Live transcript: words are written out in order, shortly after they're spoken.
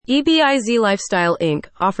EBIZ Lifestyle Inc.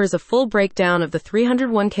 offers a full breakdown of the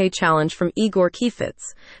 301k challenge from Igor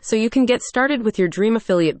Kheifets, so you can get started with your dream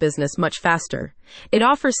affiliate business much faster. It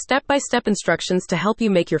offers step-by-step instructions to help you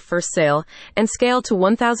make your first sale and scale to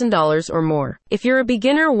 $1,000 or more. If you're a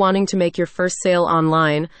beginner wanting to make your first sale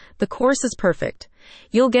online, the course is perfect.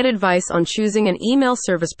 You'll get advice on choosing an email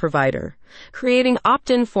service provider, creating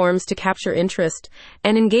opt-in forms to capture interest,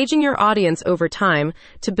 and engaging your audience over time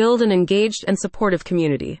to build an engaged and supportive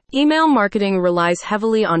community. Email marketing relies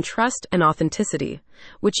heavily on trust and authenticity,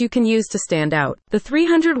 which you can use to stand out. The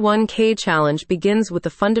 301k challenge begins with the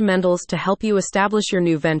fundamentals to help you establish your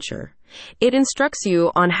new venture. It instructs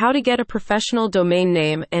you on how to get a professional domain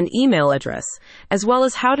name and email address, as well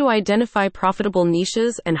as how to identify profitable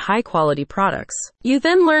niches and high-quality products. You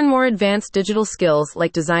then learn more advanced digital skills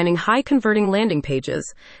like designing high-converting landing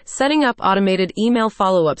pages, setting up automated email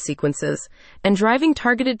follow-up sequences, and driving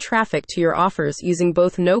targeted traffic to your offers using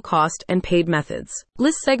both no-cost and paid methods.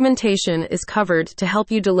 List segmentation is covered to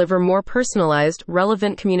help you deliver more personalized,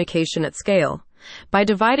 relevant communication at scale. By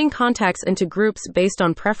dividing contacts into groups based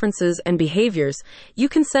on preferences and behaviors, you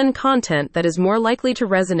can send content that is more likely to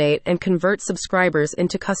resonate and convert subscribers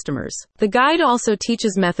into customers. The guide also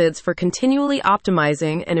teaches methods for continually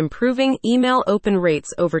optimizing and improving email open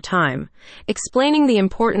rates over time, explaining the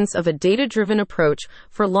importance of a data-driven approach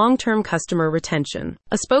for long-term customer retention.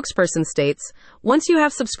 A spokesperson states, "Once you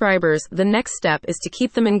have subscribers, the next step is to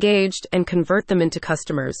keep them engaged and convert them into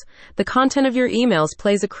customers. The content of your emails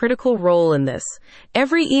plays a critical role in this.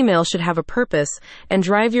 Every email should have a purpose and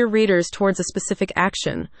drive your readers towards a specific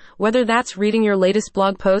action, whether that's reading your latest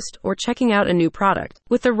blog post or checking out a new product."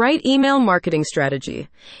 With the right email marketing strategy,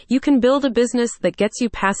 you can build a business that gets you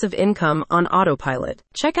passive income on autopilot.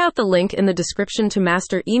 Check out the link in the description to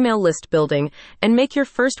master email list building and make your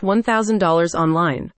first $1,000 online.